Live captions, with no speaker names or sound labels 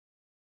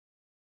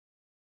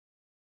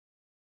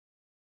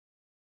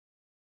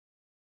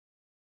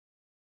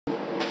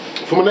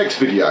For my next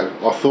video,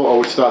 I thought I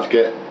would start to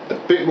get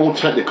a bit more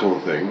technical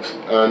on things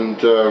and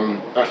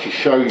actually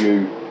show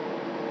you,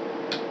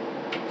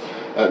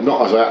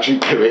 not as I actually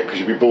do it because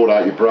you'd be bored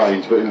out of your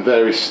brains, but in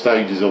various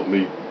stages of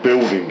me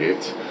building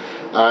it,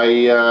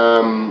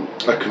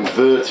 a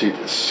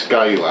converted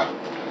scaler.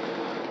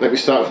 Let me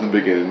start from the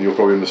beginning and you'll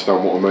probably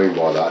understand what I mean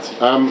by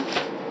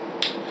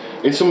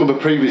that. In some of the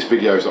previous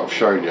videos that I've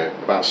shown you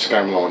about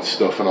scanline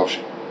stuff, and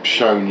I've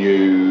shown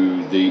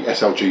you the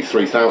SLG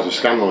 3000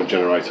 scanline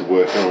generator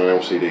working on an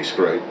LCD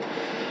screen,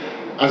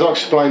 as I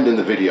explained in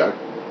the video,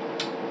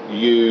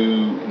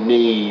 you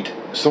need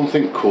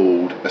something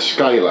called a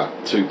scaler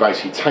to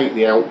basically take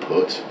the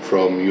output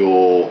from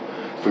your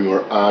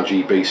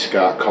RGB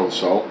SCART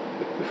console.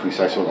 If we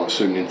say something like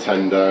Super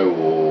Nintendo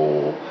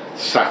or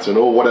Saturn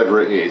or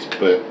whatever it is,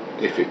 but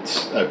if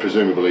it's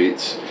presumably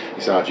it's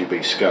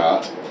RGB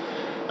SCART,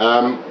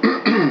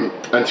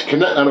 and to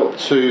connect that up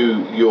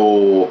to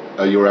your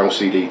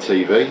LCD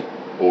TV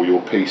or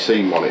your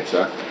PC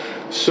monitor,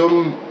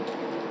 some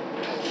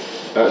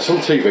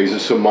TVs and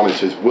some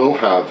monitors will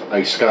have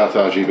a SCART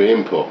RGB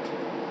input,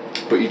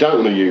 but you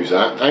don't want to use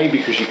that. A,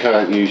 because you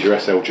can't use your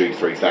SLG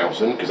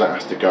 3000 because that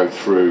has to go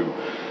through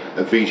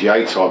a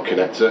VGA type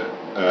connector,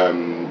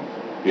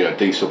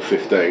 D sub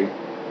 15,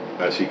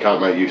 so you can't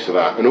make use of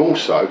that. And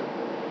also,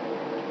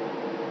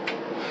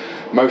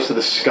 most of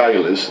the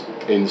scalers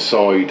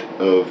inside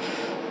of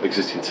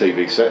existing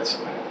TV sets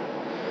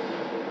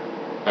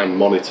and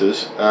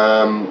monitors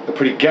are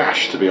pretty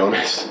gashed, to be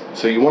honest.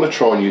 So you want to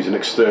try and use an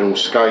external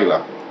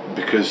scaler,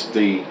 because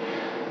the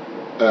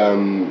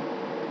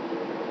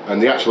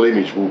actual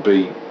image will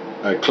be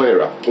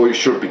clearer, or it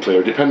should be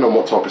clearer, depending on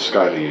what type of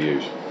scaler you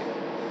use.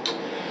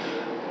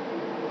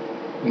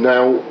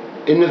 Now,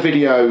 in the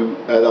video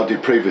that I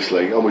did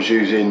previously, I was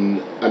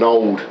using an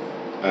old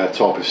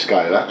type of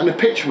scaler, and the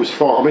picture was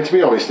fine. I mean, to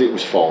be honest, it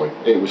was fine.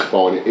 It was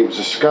fine. It was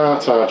a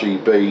SCART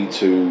RGB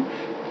to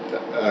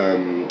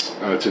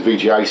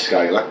VGA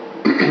scaler,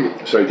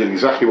 so it did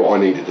exactly what I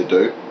needed to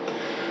do.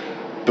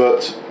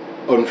 But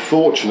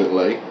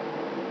unfortunately,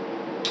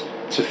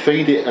 to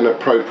feed it an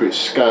appropriate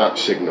SCART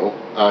signal,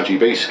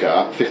 RGB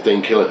SCART,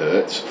 15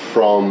 kilohertz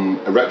from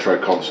a retro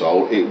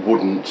console, it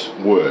wouldn't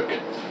work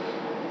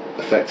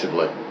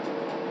effectively,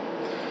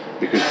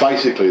 because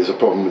basically there's a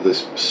problem with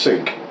this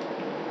sync.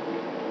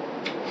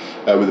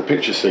 With a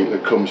picture sync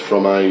that comes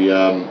from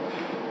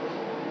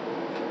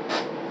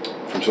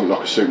from something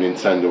like a Super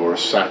Nintendo or a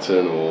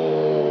Saturn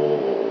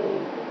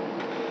or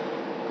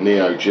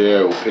Neo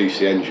Geo or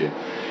PC Engine,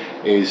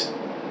 is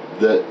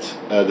that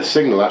the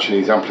signal actually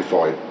needs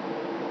amplifying.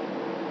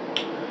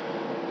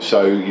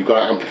 So you've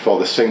got to amplify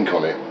the sync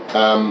on it,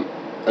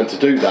 and to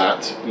do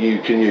that you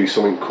can use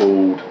something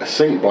called a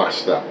sync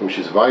blaster, which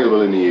is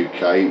available in the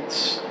UK.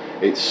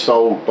 It's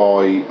sold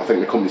by, I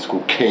think the company's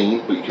called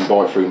Keen, but you can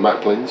buy it through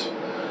Maplins.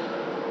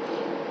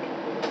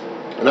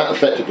 And that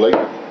effectively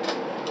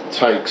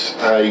takes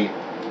a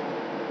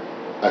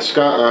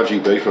SCART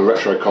RGB from a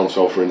retro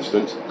console, for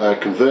instance,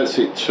 converts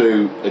it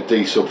to a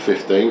D sub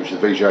 15, which is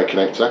a VGA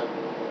connector,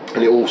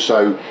 and it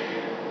also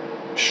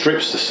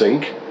strips the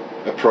sync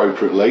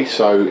appropriately,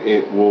 so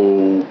it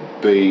will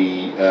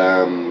be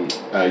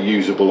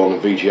usable on a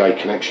VGA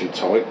connection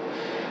type,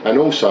 and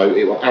also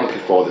it will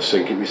amplify the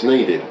sync if it's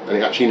needed, and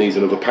it actually needs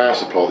another power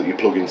supply that you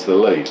plug into the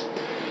lead.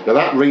 Now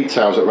that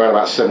retails at around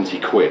about 70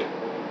 quid.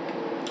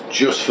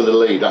 Just for the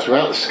lead. That's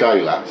without the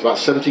scaler. It's about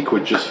 70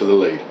 quid just for the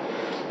lead,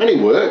 and it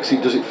works.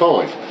 It does it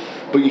fine.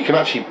 But you can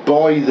actually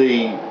buy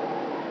the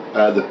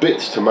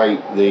bits to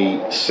make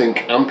the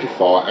sync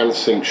amplifier and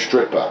sync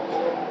stripper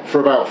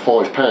for about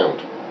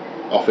 £5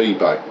 off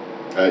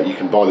eBay. You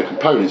can buy the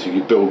components if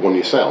you build one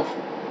yourself.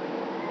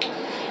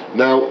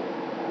 Now,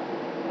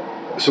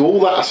 so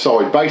all that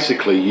aside,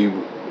 basically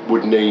you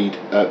would need,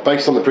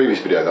 based on the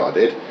previous video that I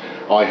did,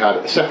 I had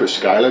a separate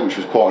scaler, which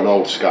was quite an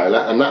old scaler,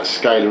 and that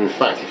scaler, in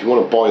fact, if you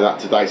want to buy that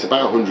today, it's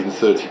about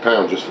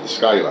 £130 just for the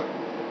scaler,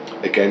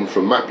 again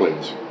from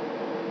Maplins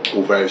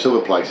or various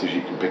other places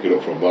you can pick it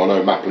up from, but I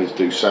know Maplins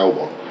do sell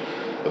one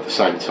of the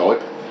same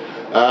type.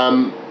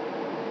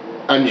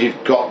 And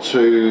you've got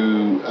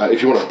to,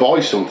 if you want to buy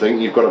something,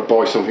 you've got to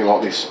buy something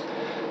like this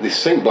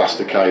sync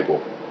blaster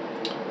cable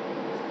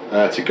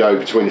to go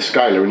between the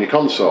scaler and your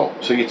console.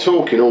 So you're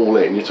talking all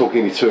in, you're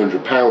talking nearly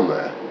 £200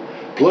 there.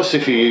 Plus,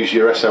 if you use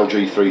your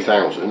SLG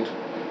 3000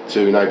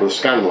 to enable the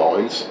scan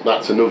lines,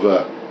 that's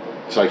another,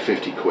 say,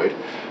 50 quid.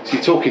 So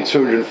you're talking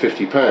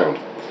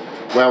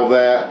 £250. Well,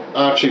 there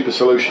are cheaper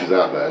solutions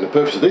out there, and the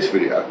purpose of this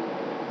video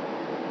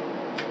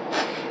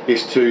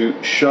is to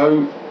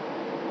show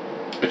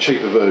a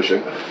cheaper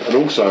version, and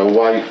also a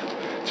way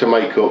to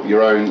make up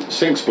your own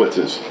sync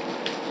splitters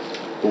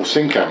or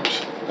sync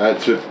amps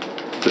to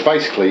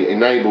basically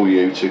enable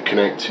you to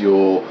connect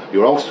your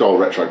old style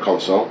retro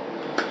console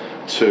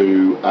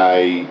to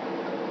an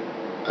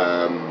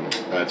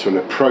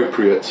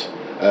appropriate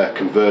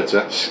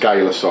converter,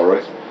 scaler,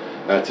 sorry,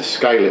 to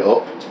scale it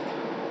up,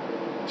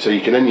 so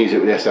you can then use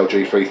it with the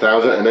SLG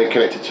 3000 and then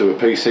connect it to a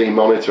PC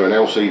monitor, an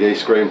LCD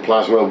screen,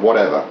 plasma,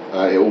 whatever.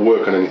 It will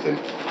work on anything.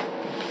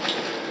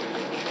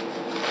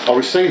 I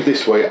received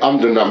this week. I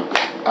haven't done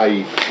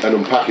an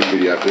unpacking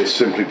video for this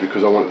simply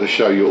because I wanted to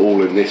show you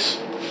all in this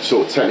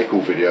sort of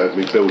technical video of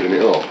me building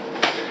it up.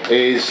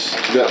 Is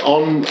that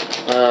on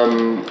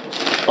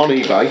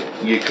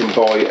eBay you can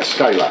buy a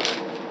scaler,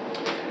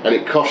 and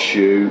it costs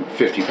you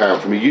 £50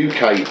 from a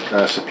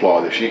UK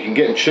supplier. So you can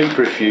get them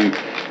cheaper if you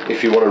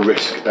want to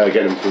risk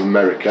getting them from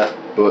America,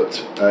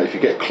 but if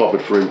you get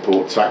clobbered for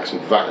import tax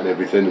and VAT and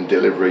everything and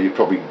delivery, it'll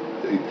probably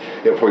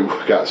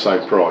work out the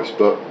same price.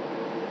 But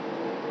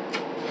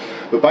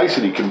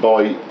basically you can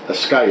buy a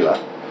scaler,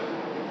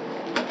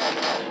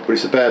 but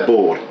it's a bare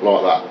board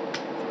like that.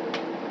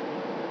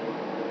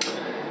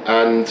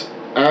 And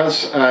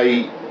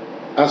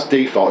as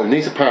default, it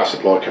needs a power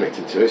supply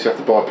connected to it, so you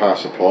have to buy a power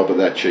supply, but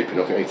they're cheap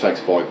enough. It only takes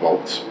 5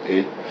 volts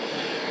in.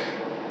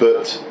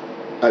 But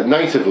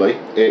natively,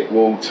 it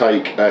will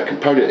take a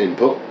component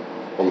input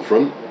on the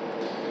front.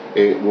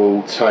 It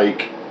will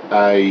take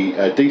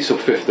a D sub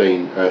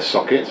 15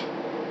 socket,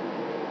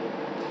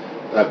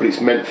 but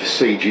it's meant for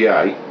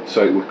CGA,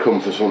 so it would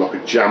come from something like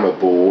a jammer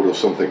board or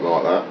something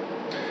like that.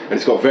 And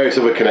it's got various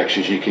other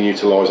connections you can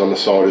utilise on the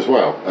side as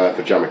well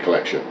for jammer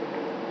collection.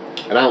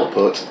 An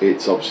output,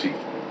 it's obviously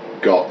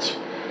got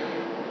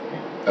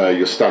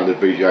your standard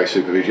VGA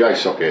Super VGA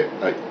socket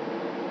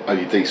and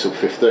your D sub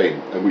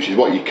 15, which is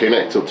what you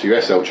connect up to your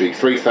SLG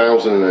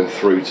 3000 and then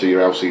through to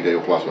your LCD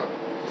or plasma.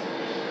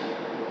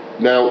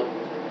 Now,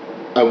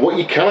 what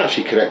you can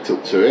actually connect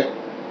up to it,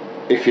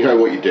 if you know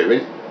what you're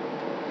doing,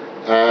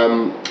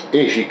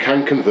 is you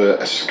can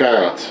convert a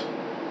SCART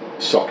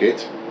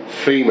socket,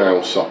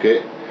 female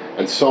socket,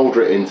 and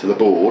solder it into the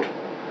board,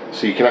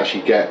 so you can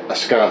actually get a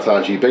SCART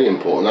RGB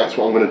import, and that's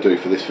what I'm going to do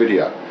for this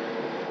video.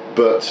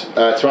 But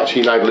to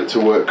actually enable it to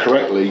work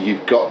correctly,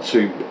 you've got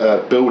to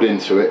build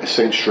into it a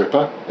sync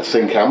stripper, a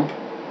sync amp,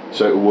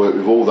 so it will work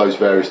with all those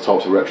various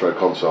types of retro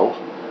consoles.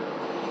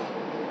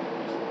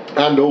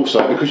 And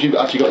also, because you've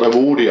actually got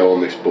no audio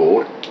on this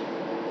board,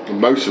 and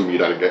most of them you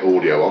don't get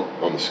audio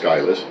on the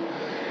scalers,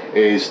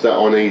 is that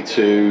I need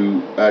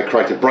to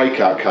create a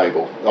breakout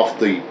cable off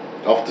the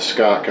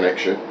SCART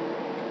connection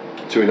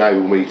to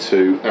enable me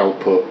to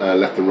output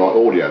left and right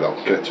audio that I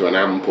can connect to an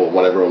amp or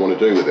whatever I want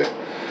to do with it.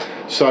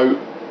 So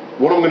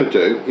what I'm going to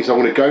do is I'm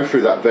going to go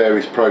through that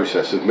various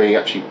process of me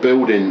actually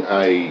building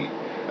a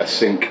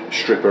sync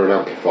stripper and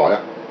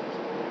amplifier,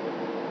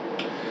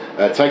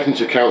 taking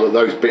into account that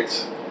those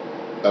bits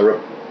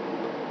are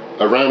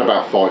around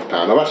about £5.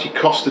 I've actually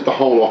costed the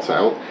whole lot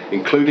out,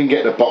 including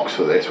getting a box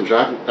for this, which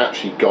I haven't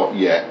actually got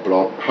yet,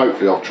 but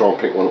hopefully I'll try and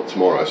pick one up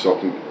tomorrow so I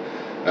can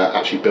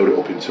actually build it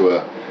up into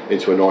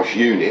a nice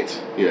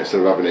unit, you know, instead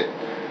of having it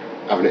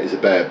as a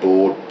bare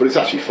board. But it's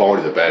actually fine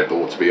as a bare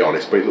board, to be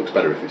honest, but it looks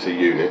better if it's a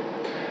unit.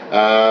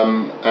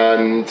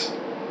 And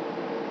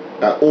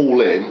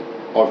all in,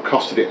 I've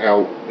costed it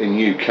out in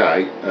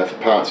UK for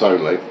parts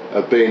only,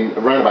 have been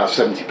around about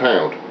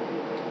 £70.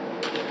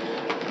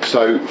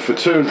 So for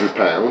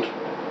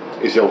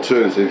 £200 is the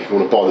alternative if you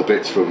want to buy the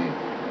bits from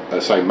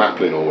say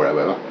Maplin or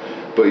wherever.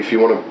 But if you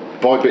want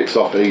to buy bits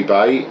off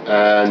eBay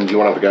and you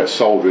want to have a go at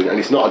soldering, and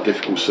it's not a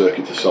difficult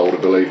circuit to solder,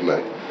 believe me,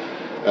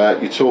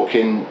 you're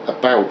talking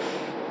about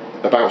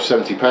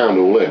 £70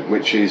 all in,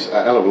 which is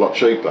a hell of a lot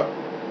cheaper.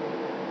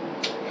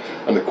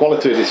 And the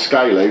quality of this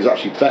scaler is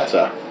actually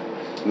better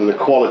than the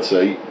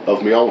quality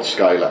of my old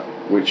scaler,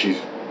 which is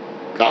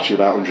actually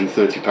about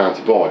 £130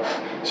 to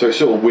buy. So it's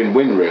sort of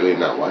win-win really in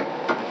that way.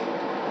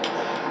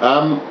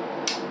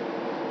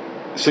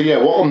 So yeah,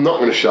 what I'm not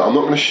going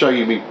to show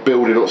you me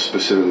building up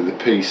specifically the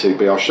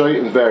PCB. I'll show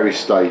you in various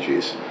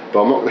stages,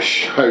 but I'm not going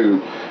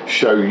to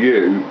show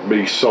you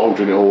me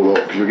soldering it all up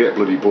because you'll get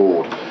bloody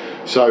bored.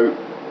 So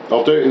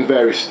I'll do it in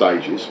various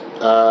stages,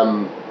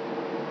 and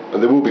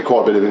there will be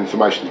quite a bit of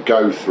information to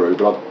go through,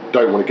 but I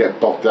don't want to get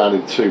bogged down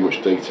in too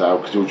much detail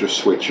because you'll just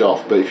switch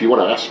off. But if you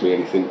want to ask me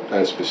anything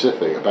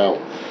specific about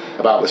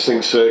the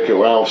sync circuit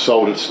or how I've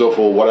soldered stuff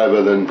or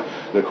whatever, then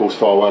of course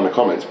fire away in the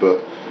comments.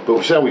 But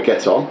we'll see how we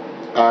get on,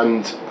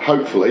 and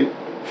hopefully,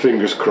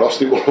 fingers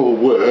crossed, it will all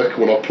work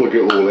when I plug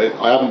it all in.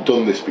 I haven't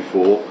done this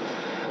before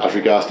as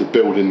regards to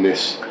building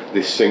this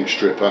sync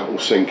stripper or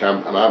sync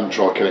amp, and I haven't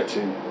tried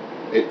connecting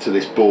it to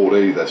this board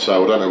either,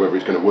 so I don't know whether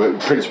it's going to work. In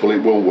principle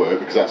it will work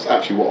because that's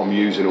actually what I'm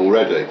using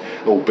already,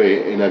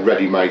 albeit in a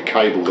ready-made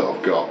cable that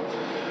I've got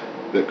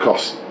that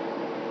costs,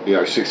 you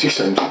know,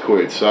 60-70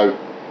 quid. So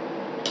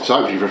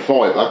hopefully for a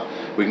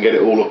 £5 we can get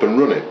it all up and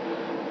running,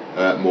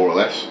 more or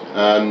less.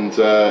 And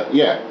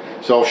yeah,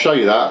 so I'll show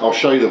you that. I'll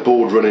show you the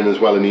board running as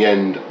well in the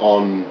end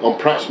on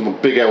perhaps on a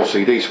big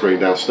LCD screen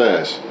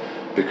downstairs,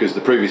 because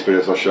the previous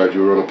videos I showed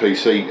you were on a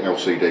PC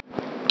LCD.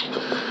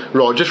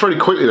 Right, just very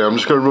quickly now, I'm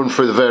just going to run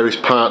through the various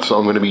parts that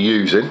I'm going to be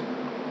using.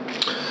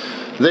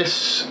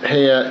 This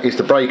here is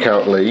the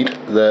breakout lead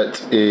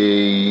that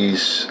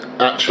is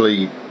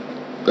actually,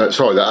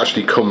 that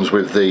actually comes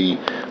with the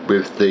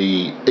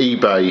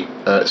eBay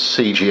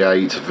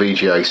CGA to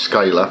VGA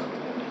Scaler.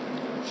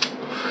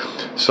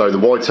 So the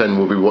white end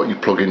will be what you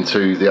plug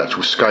into the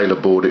actual scaler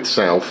board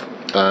itself,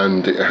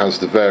 and it has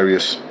the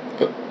various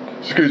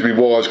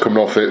wires coming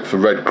off it for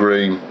red,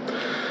 green,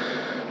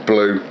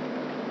 blue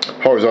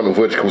horizontal,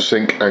 vertical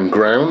sync and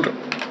ground.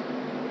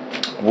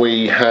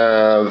 We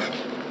have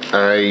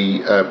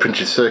a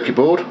printed circuit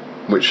board,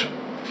 which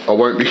I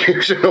won't be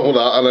using all that.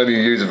 I'll only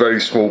use a very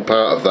small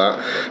part of that,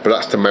 but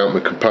that's to mount my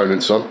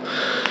components on.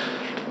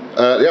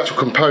 The actual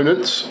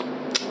components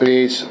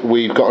is,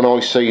 we've got an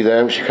IC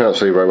there, which you can't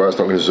see very well, it's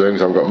not going to zoom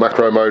because I've got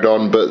macro mode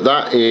on, but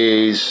that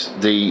is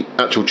the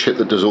actual chip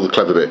that does all the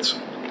clever bits.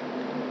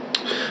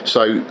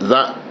 So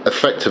that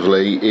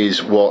effectively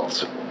is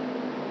what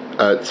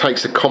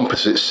takes the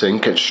composite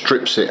sync and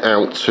strips it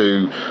out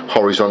to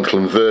horizontal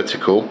and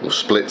vertical, or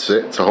splits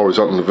it to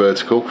horizontal and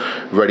vertical,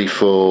 ready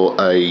for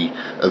a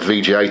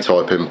VGA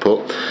type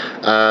input,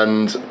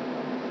 and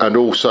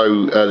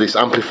also this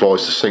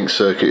amplifies the sync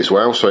circuit as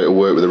well, so it'll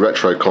work with the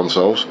retro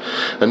consoles.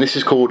 And this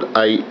is called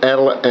a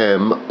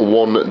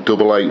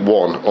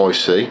LM1881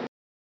 IC,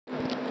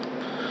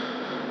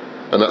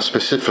 and that's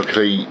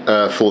specifically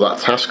for that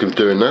task of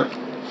doing that.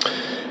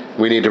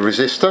 We need a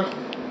resistor,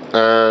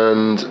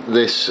 and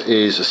this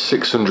is a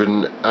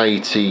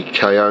 680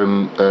 k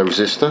ohm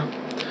resistor.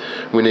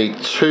 We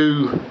need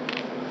 2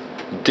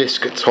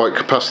 disc type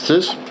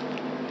capacitors,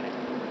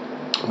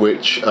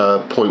 which are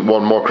 0.1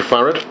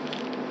 microfarad.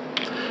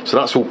 So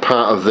that's all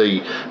part of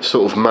the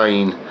sort of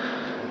main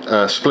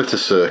splitter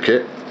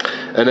circuit.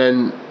 And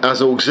then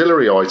as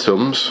auxiliary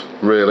items,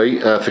 really,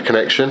 for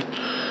connection,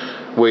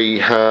 we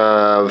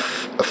have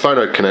a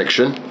phono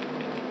connection.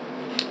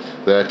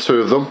 There are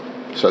 2 of them.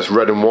 So it's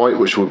red and white,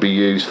 which will be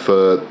used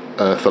for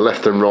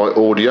left and right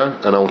audio,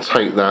 and I'll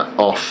take that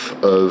off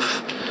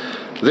of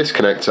this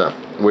connector,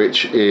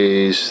 which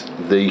is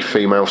the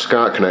female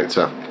SCART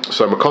connector.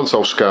 So my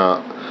console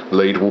SCART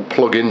lead will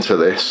plug into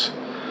this,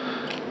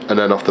 and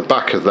then off the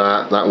back of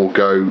that, that will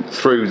go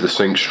through the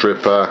sync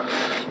stripper,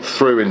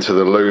 through into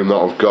the loom that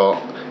I've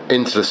got,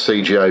 into the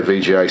CGA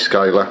VGA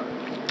Scaler,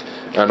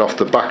 and off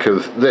the back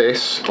of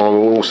this, I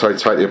will also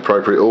take the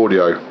appropriate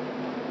audio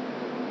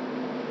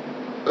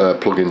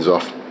plugins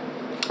off,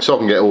 so I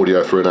can get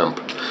audio through an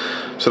amp.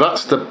 So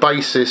that's the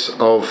basis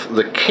of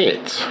the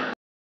kit.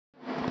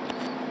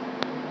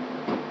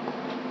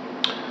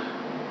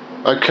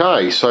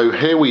 Okay, so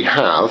here we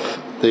have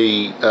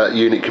the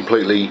unit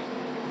completely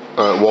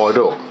wired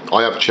up.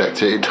 I have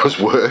checked it, it does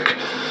work,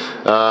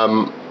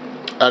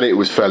 and it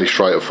was fairly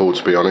straightforward,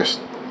 to be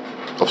honest.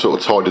 I've sort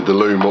of tidied the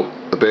loom up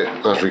a bit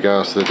as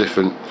regards to the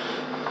different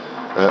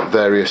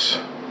various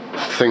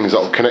things that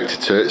I've connected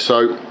to it.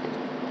 So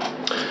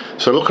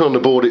looking on the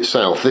board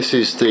itself, this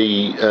is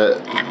the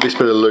this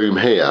bit of loom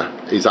here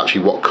is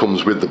actually what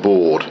comes with the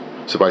board.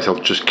 So basically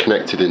I've just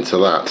connected into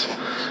that.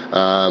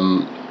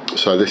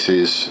 So this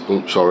is,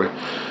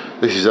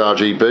 this is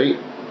RGB,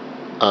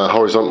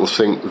 horizontal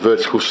sync,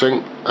 vertical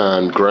sync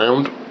and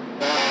ground.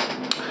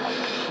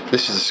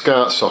 This is the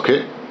SCART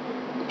socket,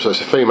 so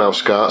it's a female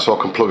SCART, so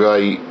I can plug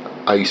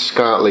a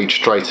SCART lead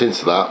straight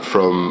into that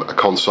from a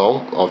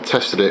console. I've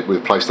tested it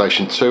with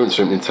PlayStation 2 and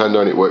Super Nintendo,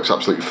 and it works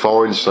absolutely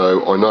fine,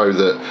 so I know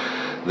that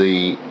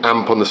the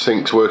amp on the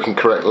sync's working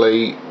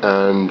correctly,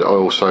 and I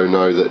also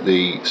know that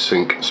the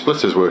sync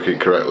splitter's working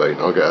correctly.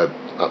 I get an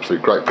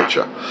absolute great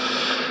picture.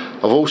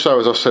 I've also,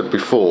 as I said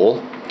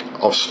before,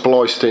 I've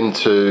spliced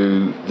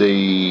into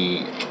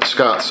the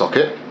SCART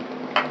socket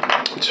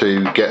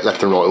to get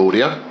left and right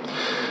audio.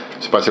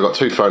 So basically I've got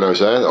 2 phonos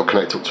there that I'll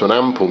connect up to an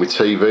amp or my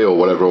TV or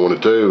whatever I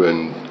want to do,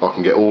 and I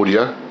can get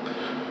audio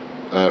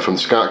from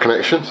the SCART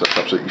connection, so that's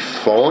absolutely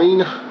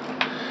fine.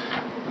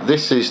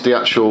 This is the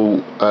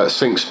actual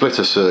sync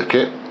splitter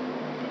circuit.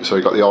 So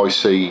you've got the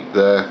IC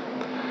there,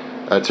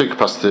 2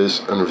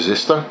 capacitors and a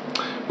resistor.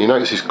 You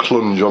notice this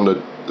clunge on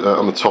the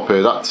top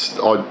here. That's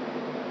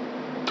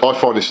I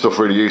find this stuff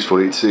really useful.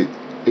 It's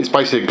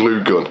basically a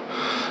glue gun,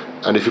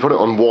 and if you put it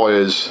on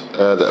wires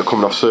that are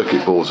coming off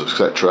circuit boards,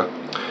 etc.,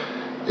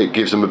 it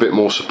gives them a bit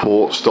more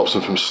support, stops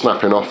them from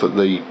snapping off at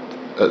the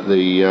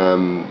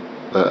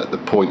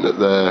point that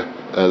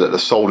they're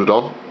soldered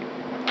on.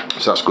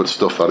 So that's good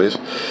stuff, that is.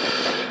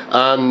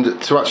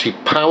 And to actually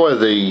power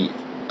the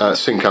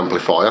sync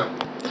amplifier,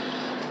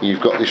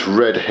 you've got this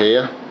red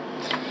here,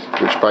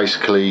 which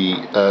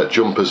basically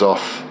jumpers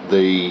off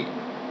the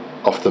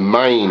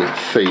main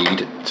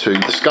feed to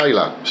the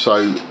scaler.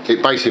 So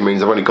it basically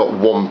means I've only got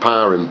 1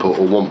 power input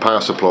or 1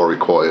 power supply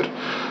required.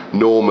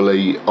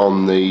 Normally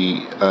on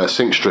the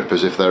sync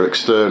strippers, if they're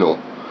external,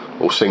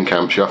 or sync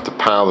amps, you have to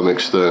power them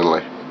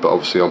externally, but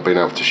obviously I've been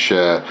able to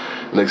share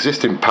an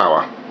existing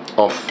power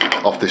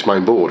off this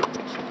main board.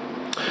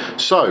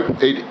 So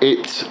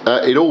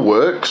it all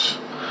works.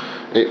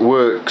 It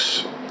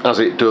works as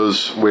it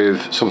does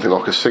with something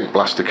like a sync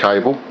blaster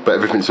cable, but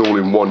everything's all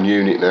in one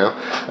unit now.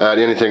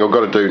 The only thing I've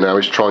got to do now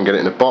is try and get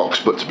it in a box,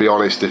 but to be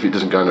honest, if it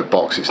doesn't go in a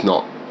box, it's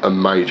not a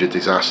major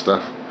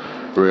disaster,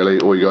 really.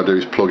 All you got to do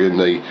is plug in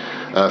the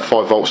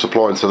 5-volt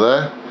supply into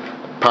there,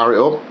 power it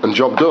up, and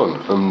job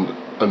done.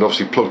 And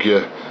obviously plug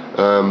your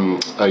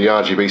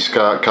RGB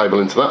SCART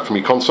cable into that from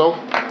your console,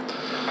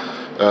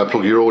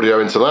 plug your audio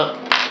into that,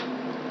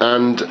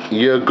 and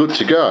you're good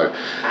to go.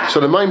 So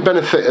the main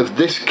benefit of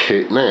this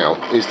kit now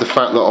is the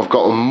fact that I've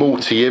got a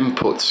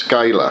multi-input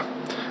scaler,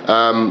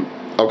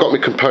 I've got my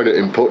component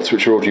inputs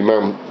which are already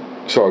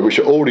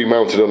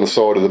mounted on the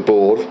side of the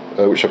board,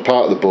 which are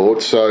part of the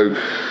board. So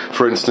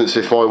for instance,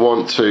 if I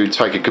want to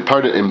take a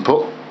component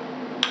input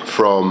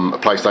from a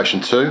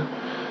PlayStation 2,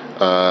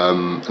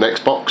 an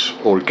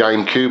Xbox or a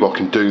GameCube, I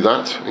can do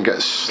that and get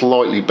a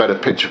slightly better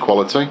picture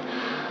quality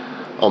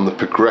on the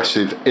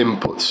progressive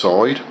input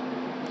side.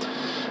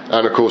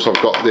 And of course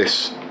I've got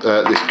this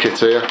kit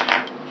here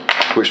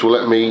which will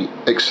let me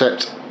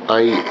accept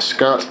a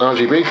SCART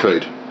RGB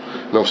feed,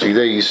 and obviously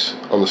these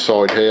on the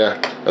side here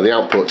are the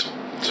output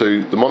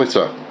to the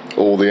monitor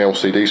or the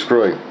LCD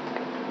screen.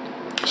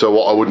 So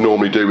what I would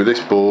normally do with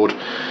this board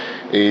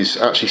is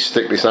actually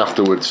stick this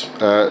afterwards,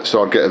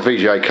 so I'd get a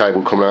VGA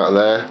cable coming out of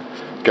there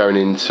going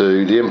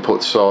into the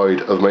input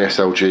side of my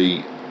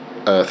SLG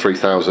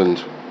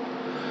 3000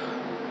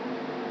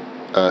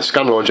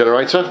 scanline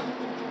generator,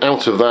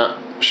 out of that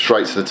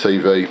straight to the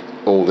TV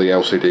or the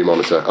LCD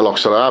monitor. And like I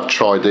said, I have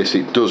tried this,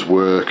 it does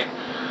work,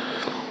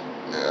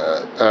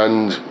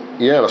 and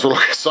yeah, that's all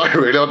I can say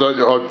really. I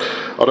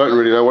don't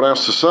really know what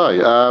else to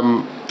say.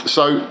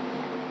 So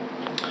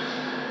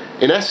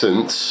in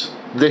essence,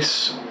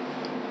 this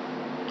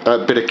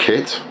bit of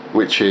kit,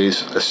 which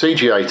is a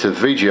CGA to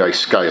VGA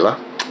scaler,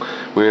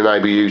 will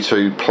enable you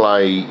to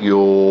play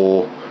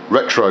your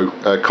retro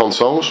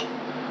consoles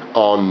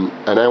on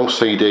an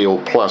LCD or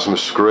plasma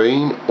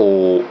screen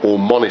or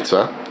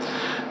monitor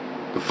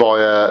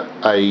via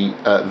a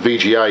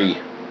VGA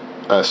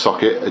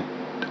socket,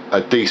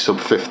 a D sub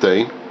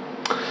 15.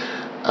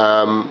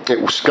 It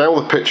will scale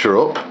the picture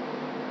up,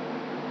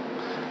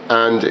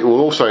 and it will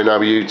also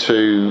enable you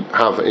to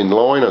have in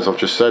line, as I've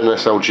just said, an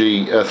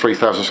SLG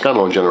 3000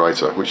 scanline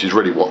generator, which is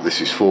really what this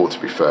is for, to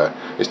be fair,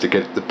 is to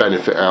get the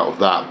benefit out of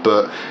that.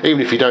 But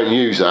even if you don't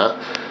use that,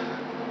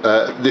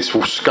 this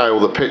will scale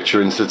the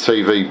picture into the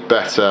TV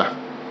better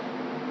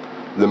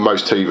than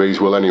most TVs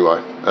will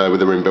anyway, with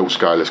their inbuilt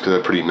scalers, because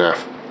they're pretty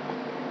naff.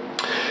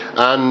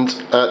 And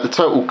the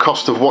total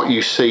cost of what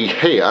you see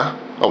here,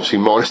 obviously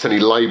minus any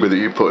labour that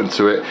you put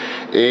into it,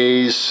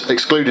 is,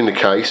 excluding the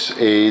case,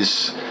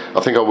 is,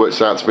 I think I worked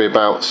it out to be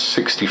about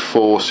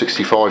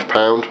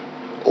 £65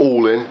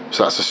 all in,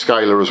 so that's a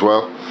scaler as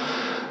well.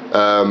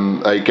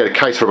 You get a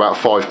case for about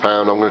 £5.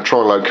 I'm going to try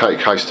and locate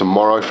a case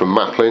tomorrow from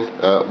Maplin,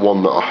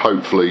 one that I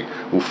hopefully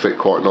will fit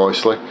quite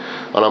nicely,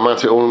 and I'll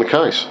mount it all in the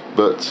case.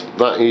 But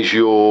that is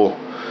your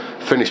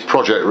finished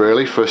project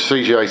really for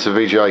CGA to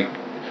VGA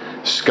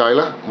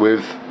scaler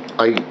with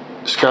a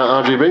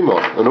SCART RGB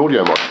mod, an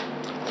audio mod.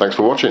 Thanks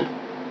for watching.